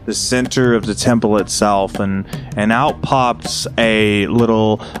maze, the center of the temple itself, and out pops a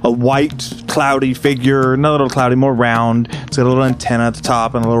white cloudy figure, not a little cloudy, more round. It's got a little antenna at the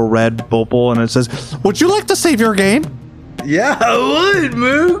top and a little red bubble, and it says, "Would you like to save your game?" Yeah, I would,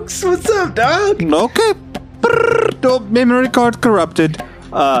 Mooks. What's up, dog? Okay. Oh, memory card corrupted.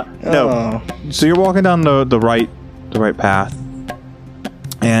 No. So you're walking down the right path,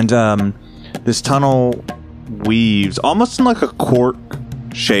 and this tunnel weaves almost in like a corkscrew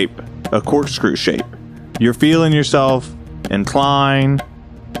shape. You're feeling yourself incline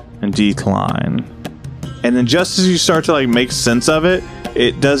and decline, and then just as you start to like make sense of it,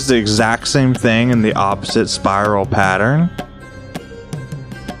 it does the exact same thing in the opposite spiral pattern.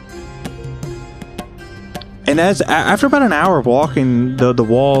 And after about an hour of walking, the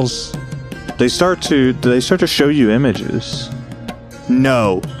walls they start to show you images.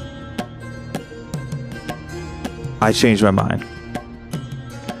 No. I changed my mind.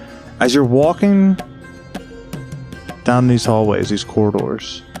 As you're walking down these hallways, these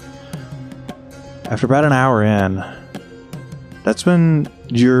corridors, after about an hour in, that's when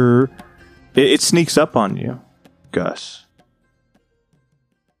it sneaks up on you, Gus.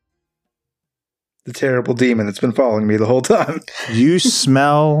 The terrible demon that's been following me the whole time. You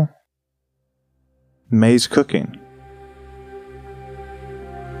smell May's cooking.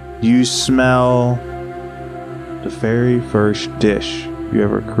 You smell the very first dish you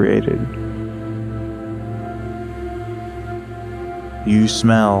ever created. You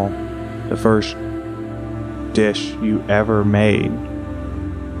smell the first dish you ever made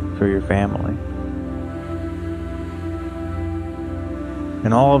for your family.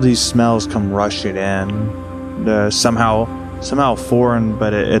 And all of these smells come rushing in, somehow foreign,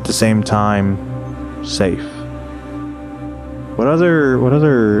 but at the same time safe. What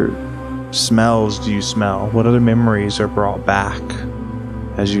other smells do you smell? What other memories are brought back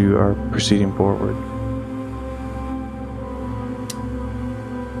as you are proceeding forward?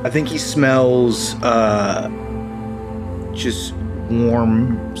 I think he smells just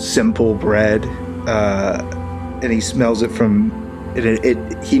warm, simple bread, and he smells it from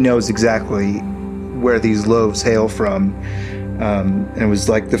it. He knows exactly where these loaves hail from, and it was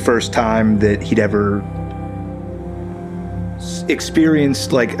like the first time that he'd ever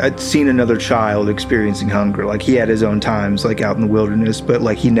experienced, like, I'd seen another child experiencing hunger. Like, he had his own times, like, out in the wilderness, but,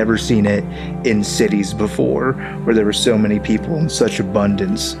 like, he'd never seen it in cities before, where there were so many people in such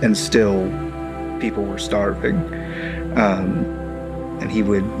abundance, and still people were starving. And he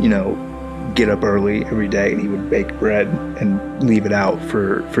would, get up early every day, and he would bake bread and leave it out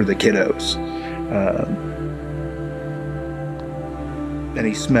for the kiddos. And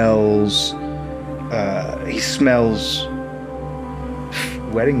he smells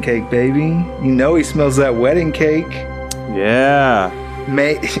wedding cake, baby. He smells that wedding cake. Yeah.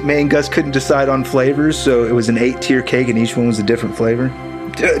 May and Gus couldn't decide on flavors, so it was an 8-tier cake, and each one was a different flavor.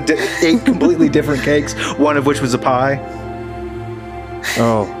 8 completely different cakes, one of which was a pie.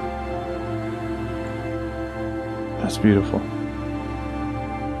 Oh. That's beautiful.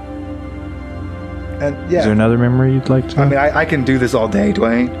 And Is there another memory you'd like to? I mean, I can do this all day,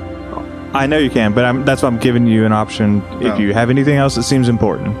 Dwayne. I know you can, but that's why I'm giving you an option. If you have anything else that seems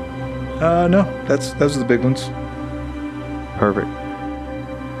important. No, those are the big ones. Perfect.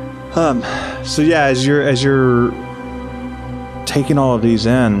 So yeah, as you're taking all of these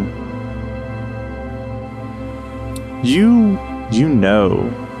in, you know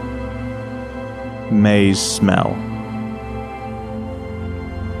May's smell.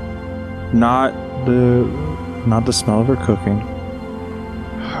 Not the smell of her cooking.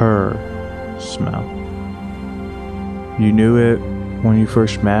 Her smell. You knew it when you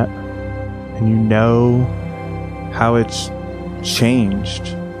first met, and you know how it's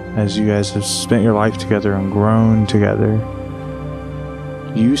changed as you guys have spent your life together and grown together.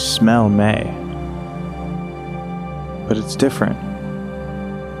 You smell May, but it's different.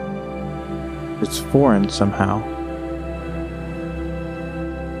 It's foreign somehow.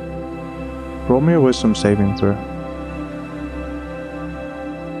 Roll me a wisdom saving throw.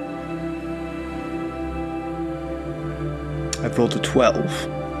 I've rolled a 12.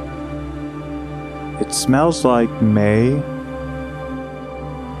 It smells like May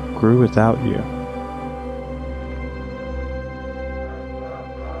grew without you.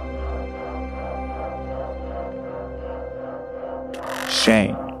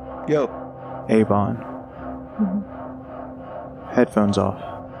 Shane. Yo. Avon. Headphones off.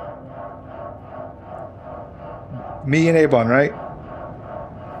 Me and Avon, right?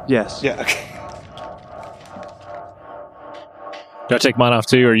 Yes. Yeah, okay. Do I take mine off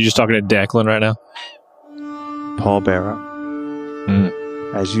too, or are you just talking to Declan right now? Paul Barrow.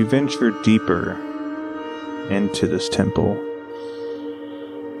 As you venture deeper into this temple,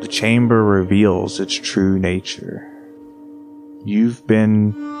 the chamber reveals its true nature. You've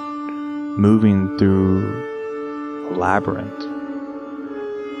been moving through a labyrinth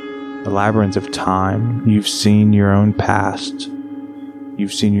of time. You've seen your own past.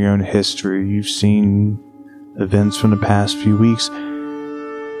 You've seen your own history. You've seen events from the past few weeks.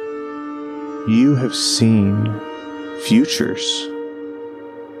 You have seen futures.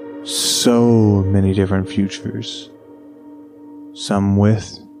 So many different futures. Some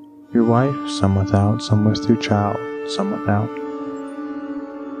with your wife, some without, some with your child, some without.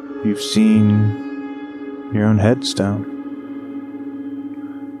 You've seen your own headstone.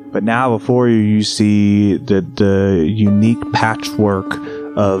 But now before you, you see the unique patchwork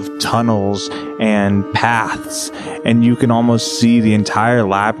of tunnels and paths, and you can almost see the entire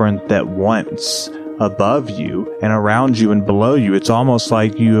labyrinth at once above you and around you and below you. It's almost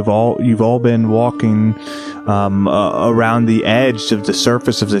like you've all been walking around the edge of the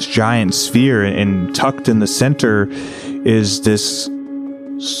surface of this giant sphere, and tucked in the center is this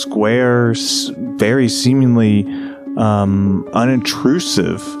square, very seemingly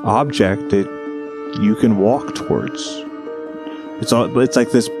unintrusive object that you can walk towards. It's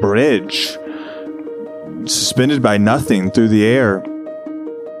like this bridge suspended by nothing through the air,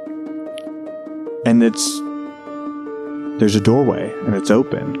 and there's a doorway and it's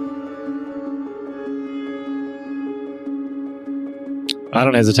open. I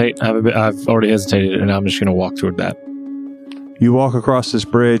don't hesitate. I've already hesitated, and I'm just going to walk toward that. You walk across this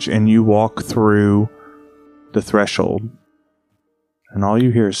bridge and you walk through the threshold, and all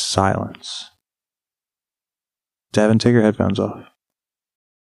you hear is silence. Devin, take your headphones off.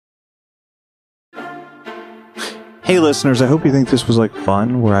 Hey listeners, I hope you think this was like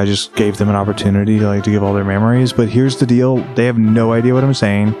fun, where I just gave them an opportunity to give all their memories, but here's the deal. They have no idea what I'm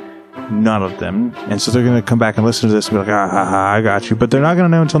saying. None of them. And so they're going to come back and listen to this and be like, I got you. But they're not going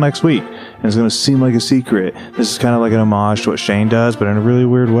to know until next week. And it's going to seem like a secret. This is kind of like an homage to what Shane does, but in a really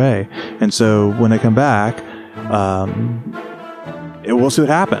weird way. And so when they come back, we'll see what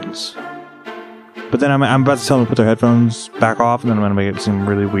happens. But then I'm about to tell them to put their headphones back off, and then I'm going to make it seem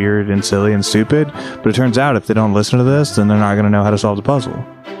really weird and silly and stupid. But it turns out if they don't listen to this, then they're not going to know how to solve the puzzle.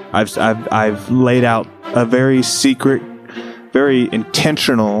 I've laid out a very secret, very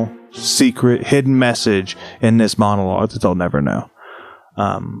intentional, secret, hidden message in this monologue that they'll never know.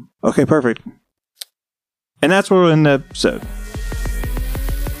 Okay, perfect. And that's where we're in the episode.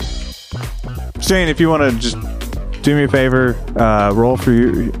 Shane, if you want to just do me a favor, roll for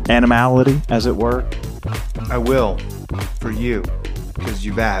your animality, as it were. I will, for you, because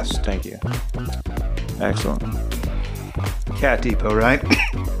you've asked. Thank you. Excellent. Cat Depot, right?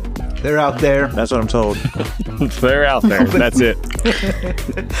 They're out there. That's what I'm told. They're out there. That's it.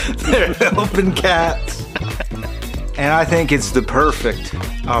 They're helping cats. And I think it's the perfect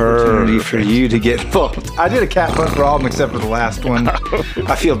opportunity for you to get involved. I did a cat hunt for all of them except for the last one.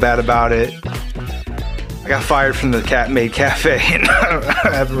 I feel bad about it. I got fired from the Cat Made Cafe, and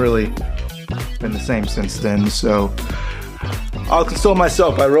I haven't really been the same since then. So I'll console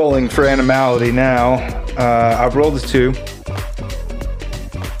myself by rolling for animality now. I've rolled a 2. So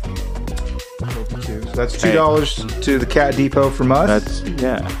that's $2 to the Cat Depot from us.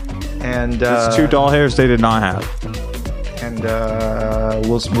 Yeah. And It's 2 doll hairs they did not have. And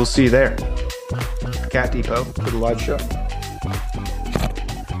we'll see you there. Cat Depot for the live show.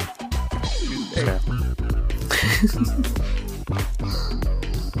 Okay.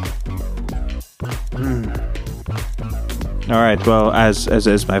 All right. Well, as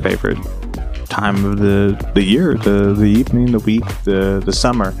is my favorite time of the year, the evening, the week, the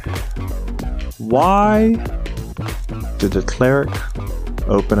summer. Why did the cleric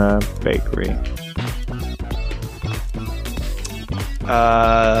open a bakery?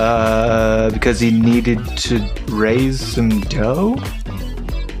 Because he needed to raise some dough?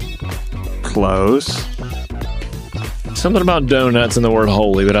 Close. Something about donuts and the word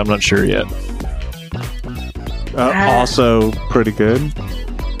holy, but I'm not sure yet. Also pretty good.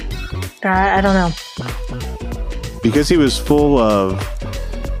 I don't know. Because he was full of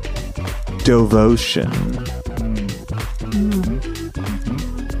devotion.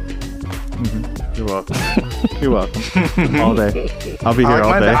 You're welcome. You're welcome. All day. I'll be here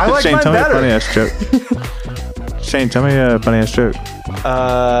all day. Shane, tell me a funny ass joke. Shane, tell me a funny ass joke.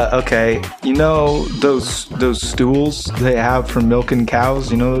 Okay. You know those stools they have for milking cows?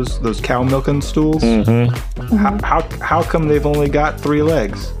 You know those cow milking stools? Mm-hmm. How come they've only got 3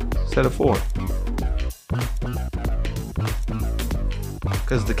 legs instead of 4?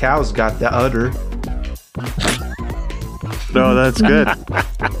 Because the cow's got the udder. No, that's good.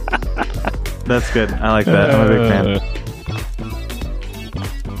 That's good. I like that. I'm a big fan.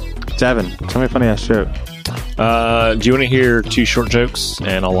 Devin, tell me a funny ass joke. Do you want to hear 2 short jokes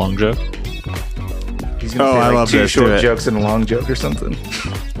and a long joke? He's gonna say I like love 2 this. short Do it. jokes and a long joke or something.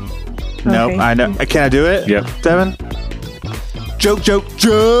 Nope, Okay. I know. Can I do it? Yep. Devin? Joke.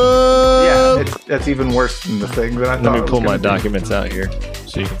 Yeah, that's even worse than the thing that I thought. Let me it was pull my gonna be. documents out here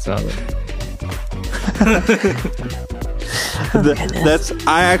so you can sign it.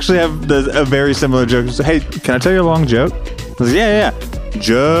 I actually have a very similar joke. So, hey, can I tell you a long joke? I was like, yeah.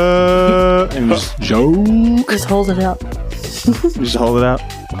 Joke. And just joke. Just hold it up. You just hold it out.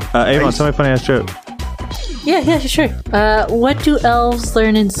 Avon, tell me a funny ass joke. Yeah, sure. What do elves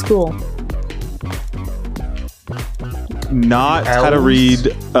learn in school? Not how to Elves?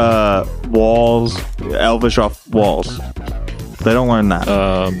 read walls, elvish off walls. They don't learn that.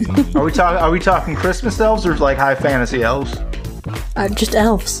 Are we talking Christmas elves or like high fantasy elves? Just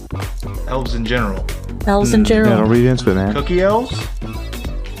elves. Elves in general. Elves in Yeah, don't general. read into it, man. Cookie elves?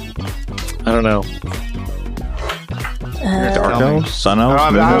 I don't know. Dark Tell me. elves, sun I elves,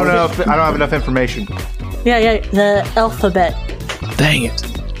 don't, moon have, I, don't elves. know if, I don't have enough information. Yeah, the alphabet. Dang it.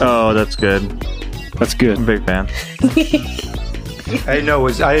 Oh, that's good. That's I'm good. a big fan. I didn't know it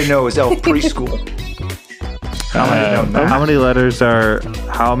was elf preschool. I might have known that. How many letters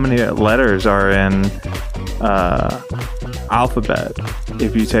are in alphabet?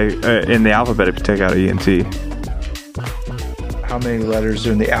 If you take in the alphabet, if you take out E and T, How many letters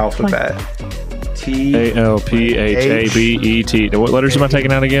are in the alphabet? T. ALPHABET. What letters am I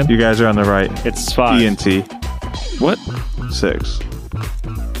taking out again? You guys are on the right. It's 5. E and T. What? 6.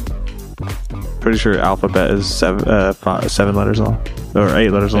 Pretty sure alphabet is 7 letters long. Or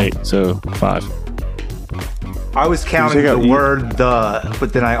 8 letters long. 8, so 5. I was counting take the out E? word the,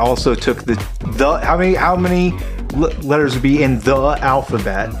 but then I also took the. How many letters would be in the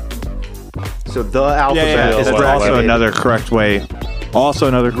alphabet? So the alphabet is That's bracketed. also another correct way. Also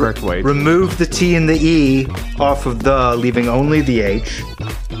another correct way. Remove the T and the E off of the, leaving only the H.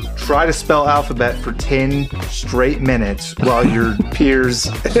 Try to spell alphabet for 10 straight minutes while your peers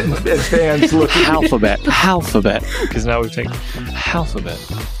and fans look at you. Alphabet. Because now we've taken alphabet.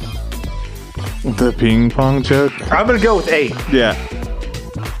 The ping pong joke? I'm going to go with 8. Yeah.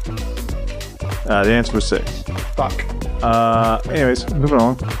 The answer was 6. Fuck. Anyways, moving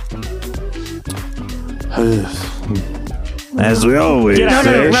on. As we always Get out of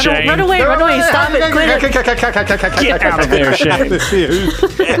say. there, Run, Shane. run away, stop it, quit it. Get out of there, Shane.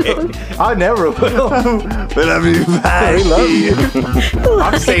 I never will. But I mean, I love you.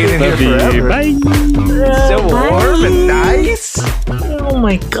 I'm staying in here Love you. forever. Bye. So warm and nice. Oh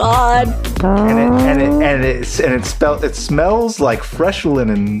my god. And it smells like fresh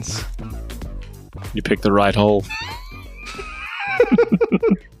linens. You picked the right hole.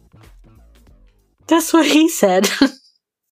 That's what he said.